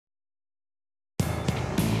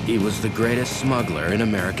He was the greatest smuggler in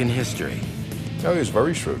American history. No, he was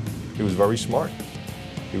very shrewd. He was very smart.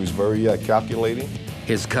 He was very calculating.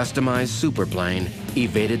 His customized superplane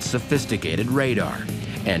evaded sophisticated radar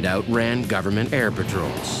and outran government air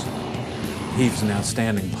patrols. He's an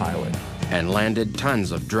outstanding pilot. And landed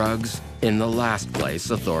tons of drugs in the last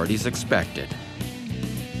place authorities expected.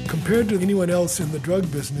 Compared to anyone else in the drug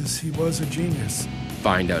business, he was a genius.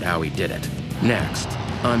 Find out how he did it, next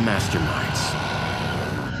on Masterminds.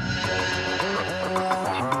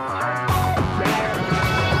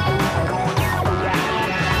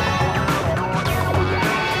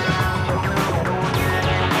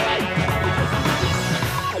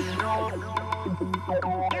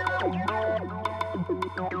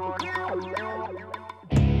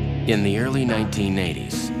 In the early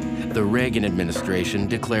 1980s, the Reagan administration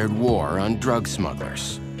declared war on drug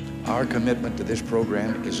smugglers. Our commitment to this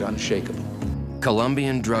program is unshakable.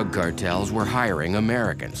 Colombian drug cartels were hiring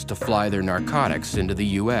Americans to fly their narcotics into the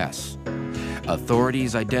U.S.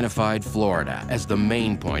 Authorities identified Florida as the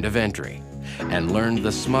main point of entry and learned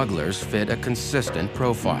the smugglers fit a consistent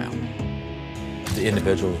profile. The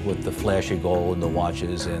individuals with the flashy gold and the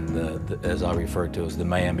watches and as I refer to as the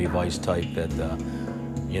Miami Vice type that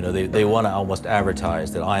you know, they want to almost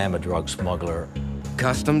advertise that I am a drug smuggler.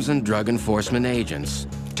 Customs and drug enforcement agents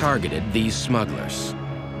targeted these smugglers.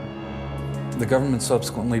 The government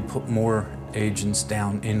subsequently put more agents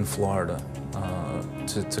down in Florida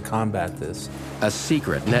to combat this. A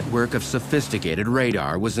secret network of sophisticated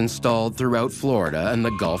radar was installed throughout Florida and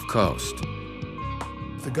the Gulf Coast.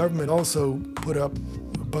 The government also put up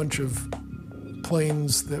a bunch of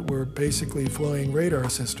planes that were basically flying radar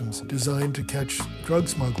systems designed to catch drug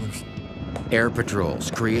smugglers. Air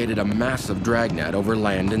patrols created a massive dragnet over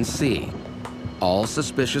land and sea. All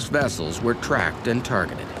suspicious vessels were tracked and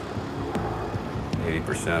targeted.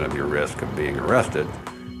 80% of your risk of being arrested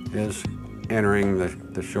is entering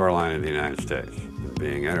the shoreline of the United States,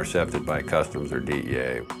 being intercepted by Customs or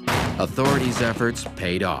DEA. Authorities' efforts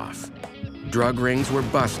paid off. Drug rings were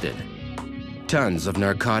busted. Tons of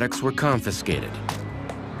narcotics were confiscated.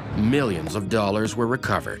 Millions of dollars were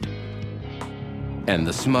recovered. And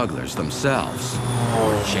the smugglers themselves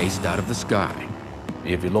were chased out of the sky.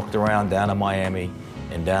 If you looked around down in Miami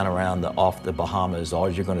and down around off the Bahamas, all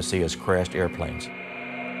you're going to see is crashed airplanes.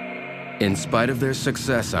 In spite of their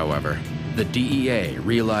success, however, the DEA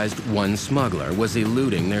realized one smuggler was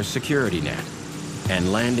eluding their security net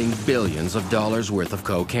and landing billions of dollars worth of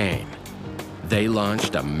cocaine. They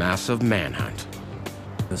launched a massive manhunt.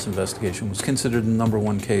 This investigation was considered the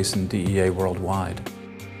 #1 case in DEA worldwide.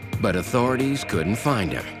 But authorities couldn't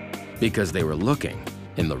find him because they were looking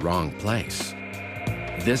in the wrong place.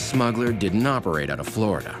 This smuggler didn't operate out of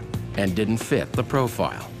Florida and didn't fit the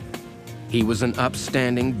profile. He was an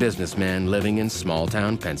upstanding businessman living in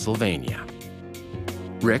small-town Pennsylvania.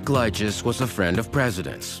 Rik Luytjes was a friend of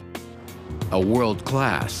presidents, a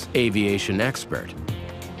world-class aviation expert,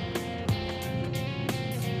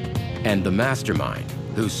 and the mastermind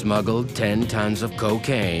who smuggled 10 tons of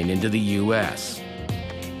cocaine into the U.S.,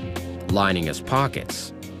 lining his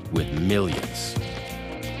pockets with millions.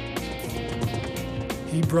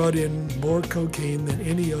 He brought in more cocaine than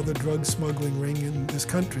any other drug smuggling ring in this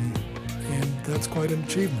country, and that's quite an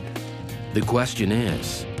achievement. The question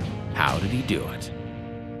is, how did he do it?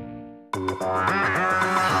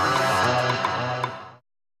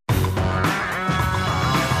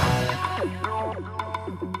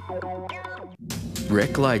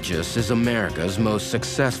 Rik Luytjes is America's most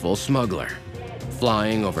successful smuggler,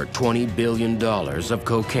 flying over $20 billion of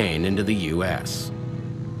cocaine into the U.S.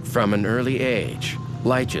 From an early age,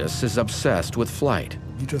 Luytjes is obsessed with flight.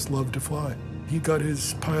 He just loved to fly. He got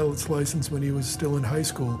his pilot's license when he was still in high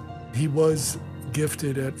school. He was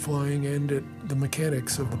gifted at flying and at the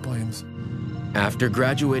mechanics of the planes. After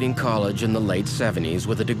graduating college in the late 70s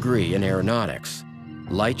with a degree in aeronautics,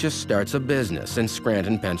 Luytjes starts a business in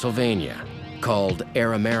Scranton, Pennsylvania, called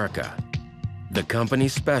Air America. The company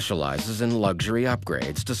specializes in luxury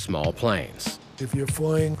upgrades to small planes. If you're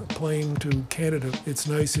flying a plane to Canada, it's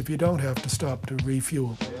nice if you don't have to stop to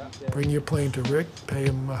refuel. Bring your plane to Rik, pay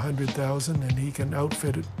him $100,000, and he can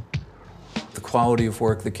outfit it. The quality of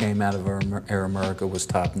work that came out of Air America was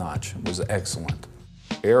top-notch. It was excellent.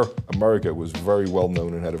 Air America was very well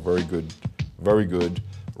known and had a very good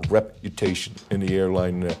reputation in the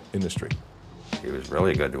airline industry. He was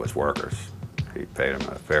really good to his workers. He paid them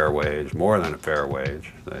a fair wage, more than a fair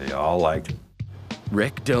wage. They all liked him.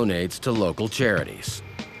 Rik donates to local charities,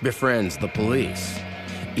 befriends the police,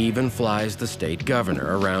 even flies the state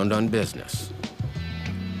governor around on business.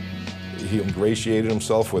 He ingratiated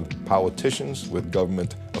himself with politicians, with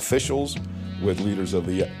government officials, with leaders of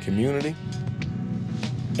the community.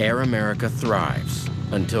 Air America thrives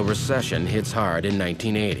until recession hits hard in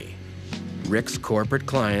 1980. Rik's corporate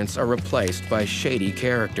clients are replaced by shady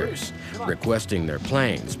characters, requesting their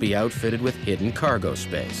planes be outfitted with hidden cargo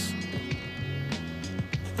space.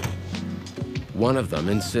 One of them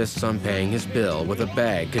insists on paying his bill with a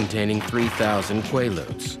bag containing 3,000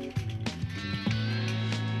 Quaaludes.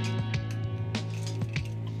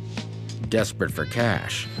 Desperate for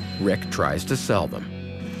cash, Rik tries to sell them.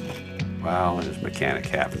 Well, his mechanic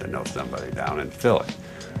happened to know somebody down in Philly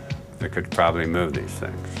that could probably move these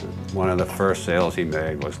things. One of the first sales he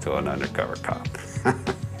made was to an undercover cop.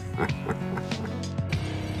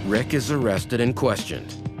 Rik is arrested and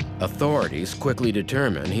questioned. Authorities quickly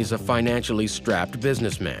determine he's a financially strapped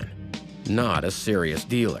businessman, not a serious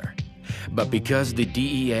dealer. But because the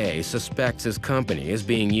DEA suspects his company is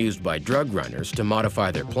being used by drug runners to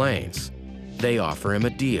modify their planes, they offer him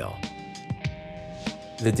a deal.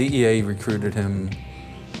 The DEA recruited him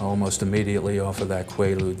almost immediately off of that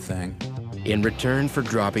Quaalude thing. In return for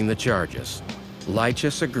dropping the charges,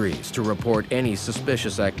 Luytjes agrees to report any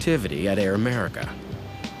suspicious activity at Air America.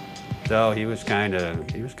 So he was kind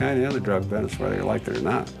of in the drug business, whether you liked it or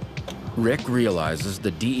not. Rik realizes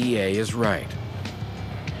the DEA is right.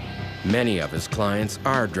 Many of his clients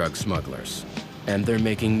are drug smugglers, and they're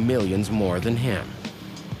making millions more than him.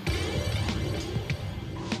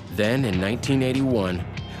 Then in 1981,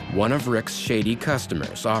 one of Rik's shady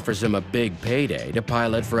customers offers him a big payday to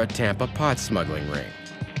pilot for a Tampa pot smuggling ring.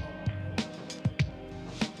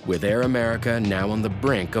 With Air America now on the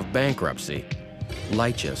brink of bankruptcy,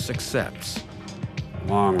 Luytjes accepts.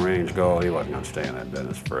 Long-range goal, he wasn't going to stay in that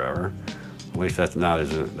business forever. At least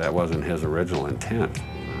that wasn't his original intent.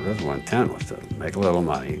 His original intent was to make a little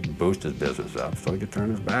money, boost his business up so he could turn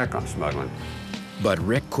his back on smuggling. But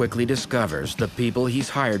Rik quickly discovers the people he's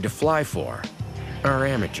hired to fly for are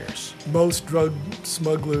amateurs. Most drug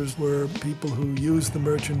smugglers were people who used the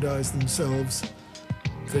merchandise themselves.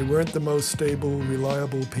 They weren't the most stable,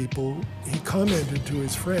 reliable people. He commented to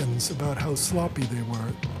his friends about how sloppy they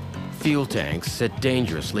were. Fuel tanks sit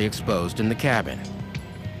dangerously exposed in the cabin.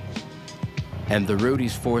 And the route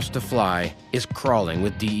he's forced to fly is crawling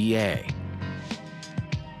with DEA.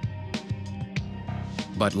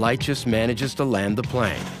 But Luytjes manages to land the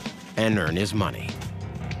plane and earn his money.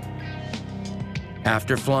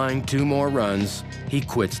 After flying 2 more runs, he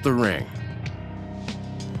quits the ring.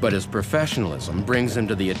 But his professionalism brings him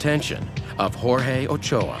to the attention of Jorge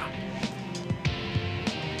Ochoa.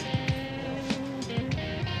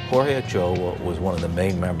 Jorge Ochoa was one of the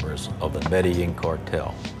main members of the Medellin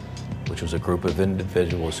cartel, which was a group of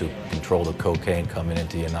individuals who controlled the cocaine coming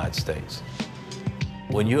into the United States.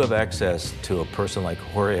 When you have access to a person like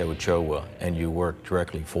Jorge Ochoa and you work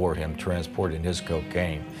directly for him, transporting his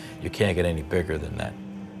cocaine, you can't get any bigger than that.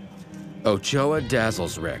 Ochoa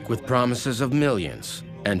dazzles Rik with promises of millions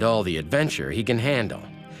and all the adventure he can handle,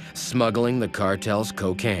 smuggling the cartel's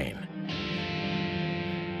cocaine.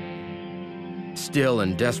 Still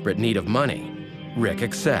in desperate need of money, Rik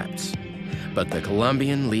accepts, but the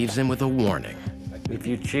Colombian leaves him with a warning. If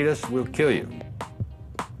you cheat us, we'll kill you.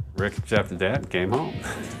 Rik accepted that and came home.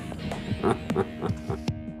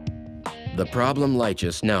 The problem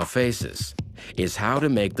Luytjes now faces is how to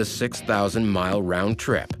make the 6,000-mile round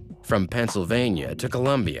trip from Pennsylvania to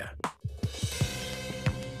Colombia.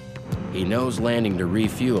 He knows landing to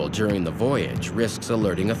refuel during the voyage risks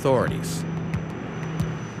alerting authorities.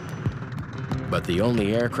 But the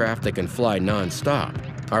only aircraft that can fly non-stop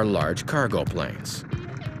are large cargo planes.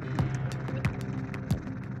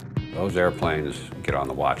 Those airplanes get on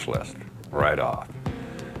the watch list right off.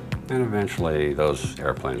 And eventually those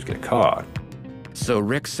airplanes get caught. So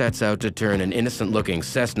Rik sets out to turn an innocent-looking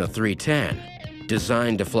Cessna 310,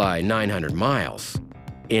 designed to fly 900 miles,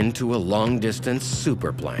 into a long-distance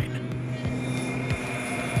superplane.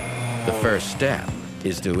 The first step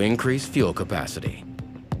is to increase fuel capacity.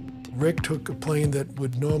 Rik took a plane that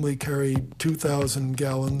would normally carry 2,000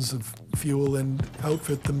 gallons of fuel and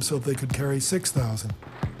outfit them so they could carry 6,000.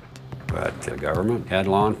 But the government had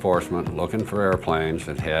law enforcement looking for airplanes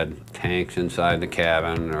that had tanks inside the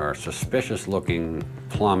cabin or suspicious-looking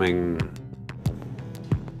plumbing.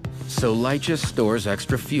 So Luytjes stores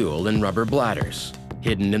extra fuel in rubber bladders,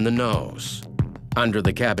 hidden in the nose, under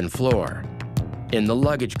the cabin floor, in the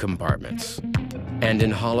luggage compartments, and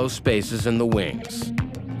in hollow spaces in the wings.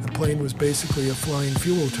 The plane was basically a flying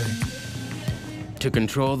fuel tank. To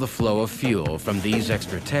control the flow of fuel from these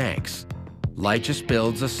extra tanks, Luytjes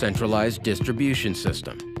builds a centralized distribution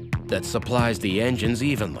system that supplies the engines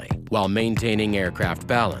evenly while maintaining aircraft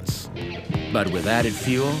balance. But with added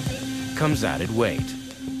fuel comes added weight.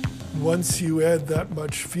 Once you add that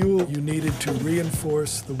much fuel, you needed to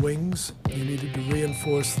reinforce the wings, you needed to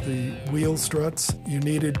reinforce the wheel struts, you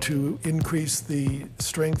needed to increase the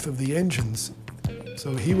strength of the engines.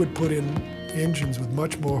 So he would put in engines with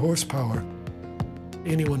much more horsepower.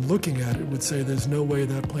 Anyone looking at it would say there's no way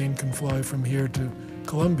that plane can fly from here to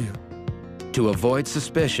Colombia. To avoid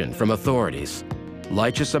suspicion from authorities,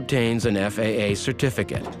 Luytjes obtains an FAA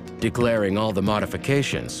certificate declaring all the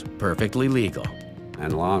modifications perfectly legal.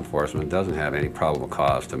 And law enforcement doesn't have any probable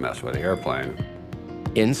cause to mess with the airplane.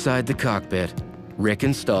 Inside the cockpit, Rik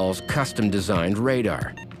installs custom-designed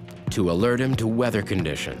radar to alert him to weather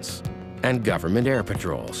conditions and government air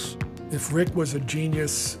patrols. If Rik was a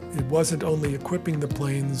genius, it wasn't only equipping the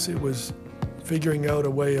planes, it was figuring out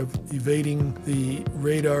a way of evading the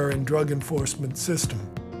radar and drug enforcement system.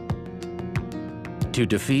 To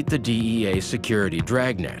defeat the DEA security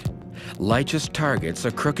dragnet, Luytjes targets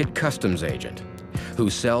a crooked customs agent who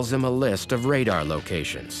sells him a list of radar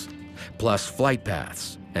locations, plus flight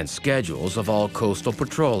paths and schedules of all coastal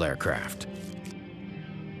patrol aircraft.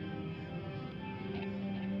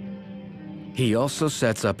 He also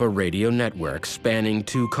sets up a radio network spanning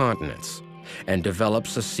 2 continents and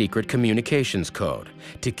develops a secret communications code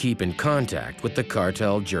to keep in contact with the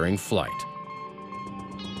cartel during flight.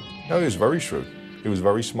 No, he was very shrewd. He was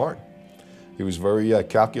very smart. He was very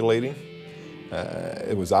calculating.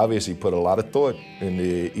 It was obvious he put a lot of thought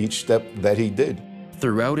into each step that he did.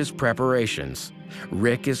 Throughout his preparations,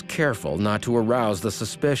 Rik is careful not to arouse the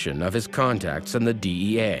suspicion of his contacts in the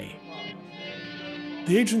DEA.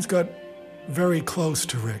 The agents got very close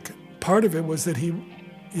to Rik. Part of it was that he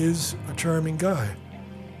is a charming guy,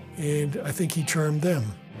 and I think he charmed them.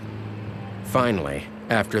 Finally,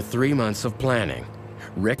 after 3 months of planning,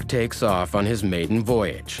 Rik takes off on his maiden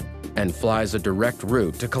voyage and flies a direct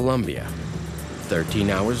route to Colombia. 13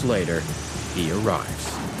 hours later, he arrives.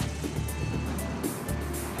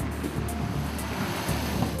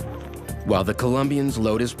 While the Colombians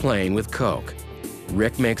load his plane with coke,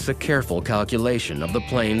 Rik makes a careful calculation of the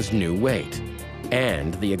plane's new weight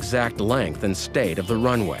and the exact length and state of the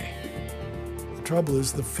runway. The trouble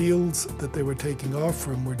is the fields that they were taking off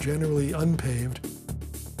from were generally unpaved.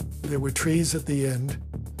 There were trees at the end.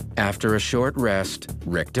 After a short rest,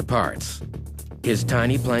 Rik departs. His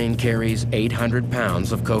tiny plane carries 800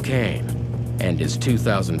 pounds of cocaine and is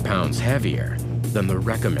 2,000 pounds heavier than the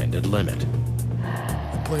recommended limit.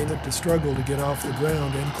 The plane had to struggle to get off the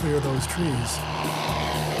ground and clear those trees.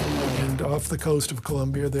 And off the coast of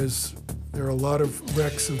Colombia, there are a lot of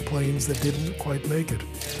wrecks of planes that didn't quite make it.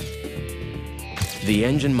 The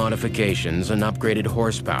engine modifications and upgraded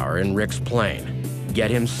horsepower in Rik's plane get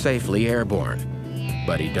him safely airborne,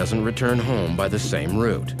 but he doesn't return home by the same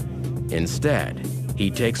route. Instead,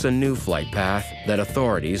 he takes a new flight path that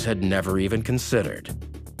authorities had never even considered,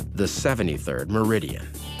 the 73rd meridian.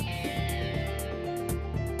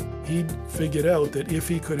 He'd figured out that if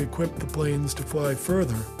he could equip the planes to fly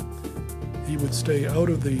further, he would stay out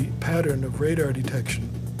of the pattern of radar detection.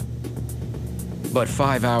 But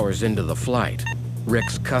 5 hours into the flight,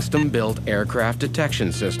 Rik's custom-built aircraft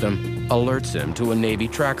detection system alerts him to a Navy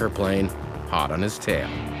tracker plane hot on his tail.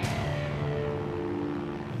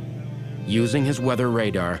 Using his weather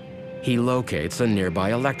radar, he locates a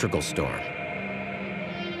nearby electrical storm.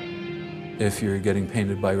 If you're getting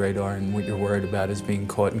painted by radar and what you're worried about is being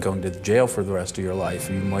caught and going to jail for the rest of your life,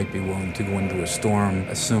 you might be willing to go into a storm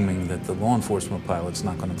assuming that the law enforcement pilot's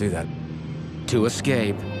not going to do that. To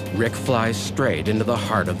escape, Rik flies straight into the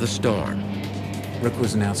heart of the storm. Rik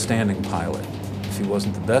was an outstanding pilot. If he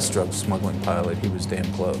wasn't the best drug smuggling pilot, he was damn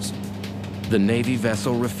close. The Navy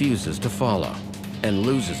vessel refuses to follow and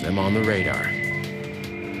loses him on the radar.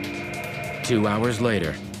 2 hours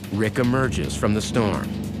later, Rik emerges from the storm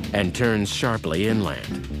and turns sharply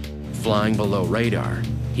inland. Flying below radar,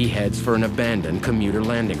 he heads for an abandoned commuter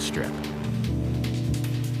landing strip.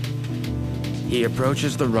 He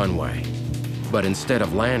approaches the runway, but instead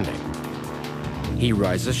of landing, he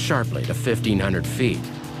rises sharply to 1,500 feet.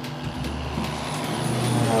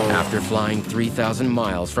 After flying 3,000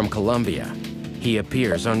 miles from Colombia, he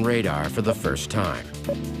appears on radar for the first time.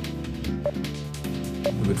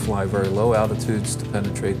 He would fly very low altitudes to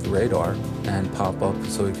penetrate the radar and pop up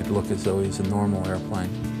so he could look as though he's a normal airplane.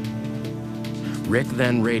 Rik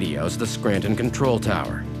then radios the Scranton control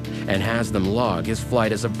tower and has them log his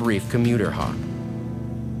flight as a brief commuter hop.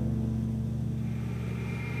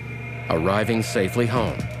 Arriving safely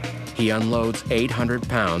home, he unloads 800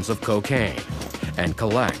 pounds of cocaine and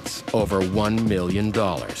collects over $1 million.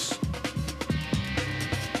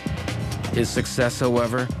 His success,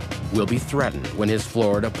 however, will be threatened when his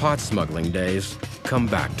Florida pot smuggling days come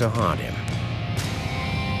back to haunt him.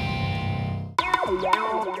 Rik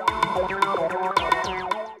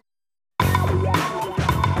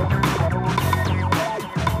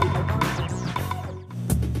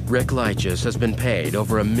Luytjes has been paid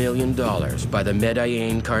over $1 million by the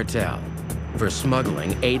Medellin cartel for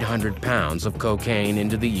smuggling 800 pounds of cocaine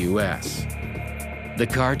into the U.S. The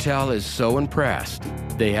cartel is so impressed,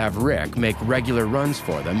 they have Rik make regular runs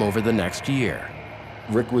for them over the next year.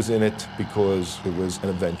 Rik was in it because it was an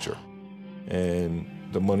adventure, and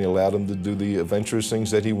the money allowed him to do the adventurous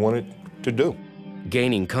things that he wanted to do.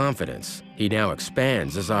 Gaining confidence, he now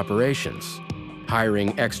expands his operations,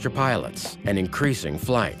 hiring extra pilots and increasing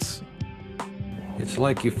flights. It's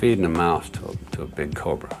like you feeding a mouse to a big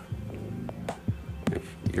cobra.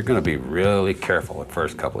 You're going to be really careful the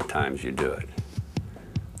first couple of times you do it.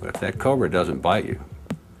 But if that cobra doesn't bite you,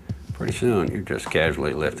 pretty soon you're just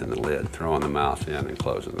casually lifting the lid, throwing the mouse in and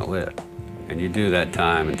closing the lid. And you do that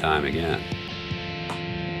time and time again.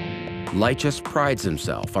 Luytjes prides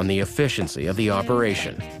himself on the efficiency of the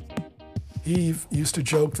operation. He used to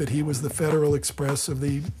joke that he was the Federal Express of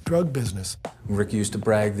the drug business. Rik used to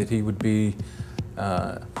brag that he would be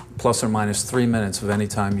plus or minus 3 minutes of any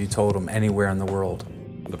time you told him anywhere in the world.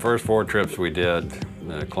 The first 4 trips we did,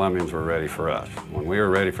 the Colombians were ready for us. When we were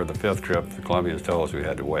ready for the 5th trip, the Colombians told us we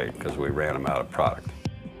had to wait because we ran them out of product.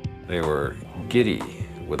 They were giddy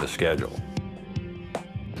with the schedule.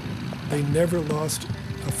 They never lost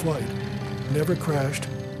a flight, never crashed.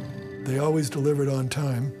 They always delivered on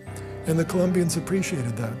time. And the Colombians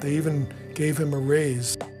appreciated that. They even gave him a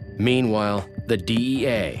raise. Meanwhile, the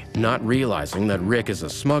DEA, not realizing that Rik is a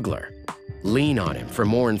smuggler, lean on him for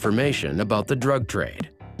more information about the drug trade.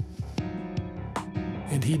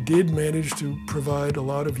 And he did manage to provide a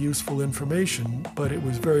lot of useful information, but it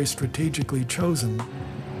was very strategically chosen.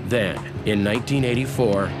 Then, in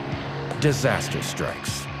 1984, disaster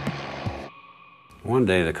strikes. One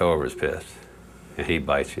day the cobra's pissed, and he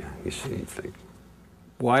bites you. You think,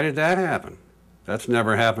 why did that happen? That's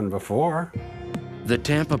never happened before. The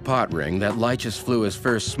Tampa pot ring that Luytjes flew his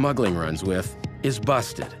first smuggling runs with is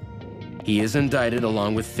busted. He is indicted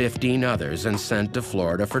along with 15 others and sent to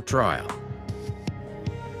Florida for trial.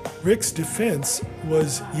 Rik's defense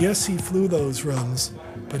was, yes, he flew those runs,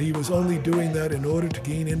 but he was only doing that in order to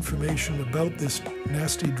gain information about this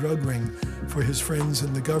nasty drug ring for his friends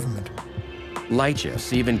in the government.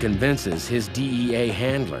 Luytjes even convinces his DEA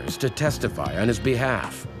handlers to testify on his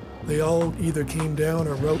behalf. They all either came down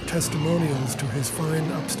or wrote testimonials to his fine,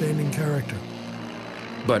 upstanding character.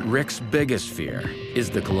 But Rik's biggest fear is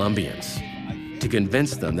the Colombians. To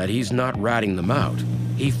convince them that he's not ratting them out,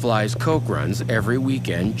 he flies coke runs every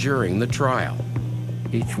weekend during the trial.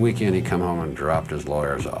 Each weekend he come home and dropped his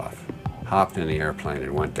lawyers off, hopped in the airplane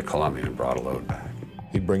and went to Colombia and brought a load back.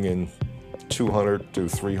 He'd bring in 200 to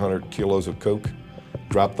 300 kilos of coke,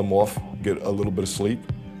 drop them off, get a little bit of sleep,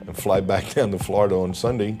 and fly back down to Florida on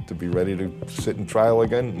Sunday to be ready to sit in trial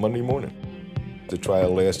again Monday morning. The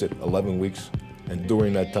trial lasted 11 weeks, and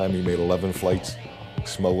during that time he made 11 flights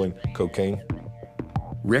smuggling cocaine.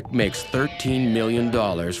 Rik makes $13 million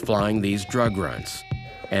flying these drug runs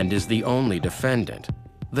and is the only defendant.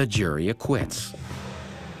 The jury acquits.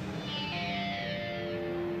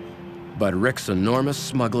 But Rik's enormous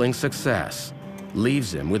smuggling success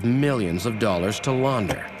leaves him with millions of dollars to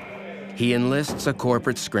launder. He enlists a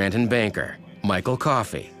corporate Scranton banker, Michael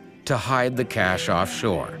Coffey, to hide the cash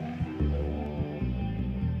offshore.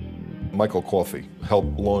 Michael Coffey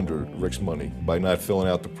helped launder Rik's money by not filling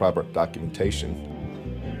out the proper documentation.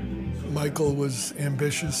 Michael was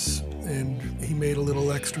ambitious, and he made a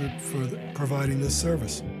little extra for providing this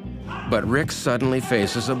service. But Rik suddenly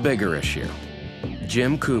faces a bigger issue.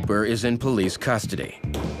 Jim Cooper is in police custody.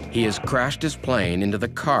 He has crashed his plane into the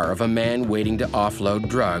car of a man waiting to offload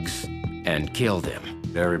drugs and killed him.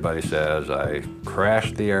 Everybody says I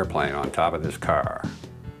crashed the airplane on top of this car.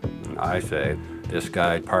 And I say, this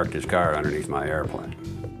guy parked his car underneath my airplane.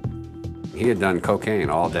 He had done cocaine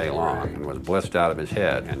all day long and was blissed out of his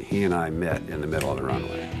head, and he and I met in the middle of the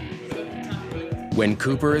runway. When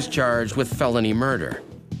Cooper is charged with felony murder,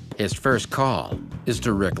 his first call is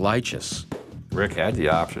to Rik Luytjes. Rik had the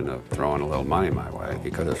option of throwing a little money my way. He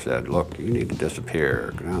could have said, look, you need to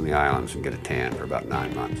disappear, go down the islands and get a tan for about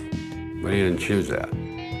 9 months. But he didn't choose that.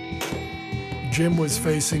 Jim was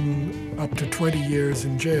facing up to 20 years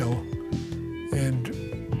in jail, and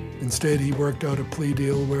instead he worked out a plea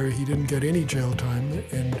deal where he didn't get any jail time,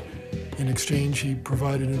 and in exchange he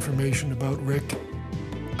provided information about Rik.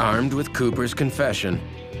 Armed with Cooper's confession,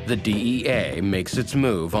 the DEA makes its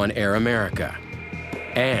move on Air America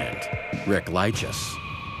and Rik Luytjes.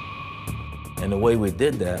 And the way we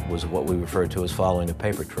did that was what we referred to as following the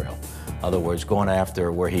paper trail. In other words, going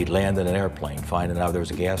after where he landed an airplane, finding out there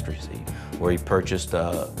was a gas receipt, where he purchased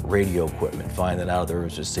radio equipment, finding out there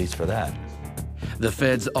was receipts for that. The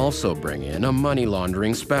feds also bring in a money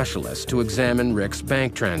laundering specialist to examine Rik's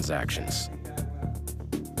bank transactions.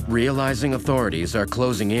 Realizing authorities are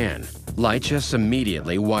closing in, Luytjes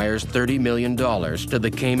immediately wires $30 million to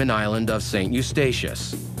the Cayman island of St.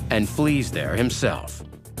 Eustatius and flees there himself.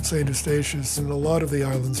 St. Eustatius and a lot of the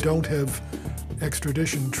islands don't have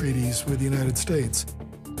extradition treaties with the United States.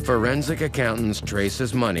 Forensic accountants trace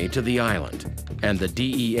his money to the island, and the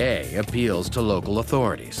DEA appeals to local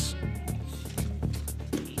authorities.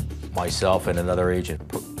 Myself and another agent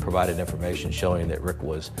provided information showing that Rik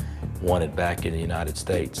was wanted back in the United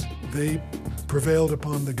States. They prevailed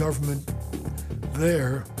upon the government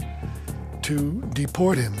there to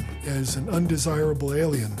deport him as an undesirable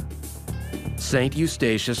alien. St.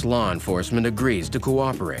 Eustatius law enforcement agrees to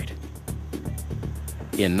cooperate.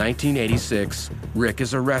 In 1986, Rik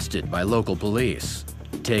is arrested by local police,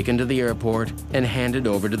 taken to the airport, and handed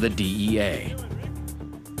over to the DEA.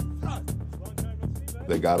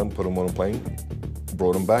 They got him, put him on a plane,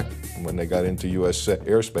 brought him back. When they got into U.S.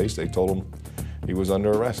 airspace, they told him he was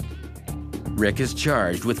under arrest. Rik is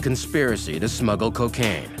charged with conspiracy to smuggle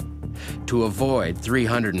cocaine. To avoid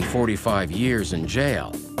 345 years in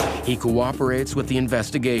jail, he cooperates with the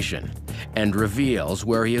investigation and reveals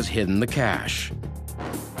where he has hidden the cash.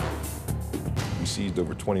 We seized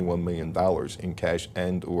over $21 million in cash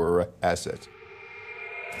and/or assets.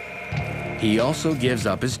 He also gives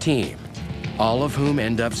up his team, all of whom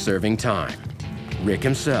end up serving time. Rik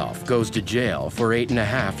himself goes to jail for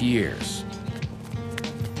 8.5 years.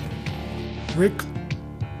 Rik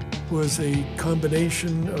was a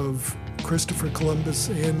combination of Christopher Columbus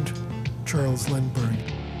and Charles Lindbergh.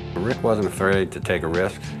 Rik wasn't afraid to take a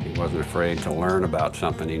risk. He wasn't afraid to learn about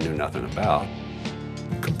something he knew nothing about.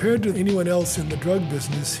 Compared to anyone else in the drug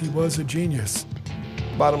business, he was a genius.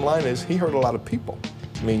 Bottom line is, he hurt a lot of people.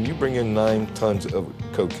 I mean, you bring in 9 tons of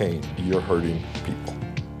cocaine, you're hurting people.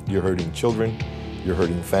 You're hurting children, you're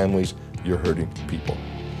hurting families, you're hurting people.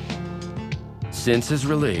 Since his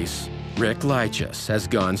release, Rik Luytjes has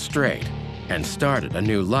gone straight and started a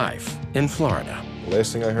new life in Florida.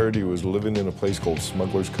 Last thing I heard, he was living in a place called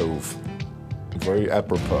Smuggler's Cove. Very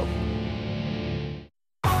apropos.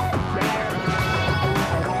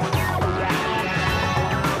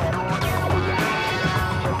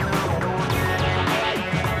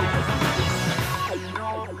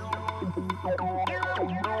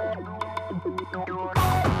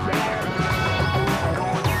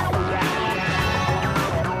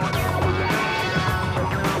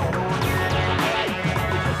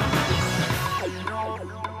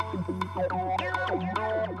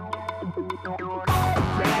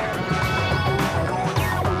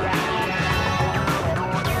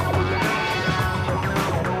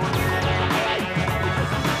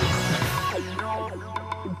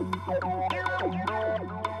 Thank you.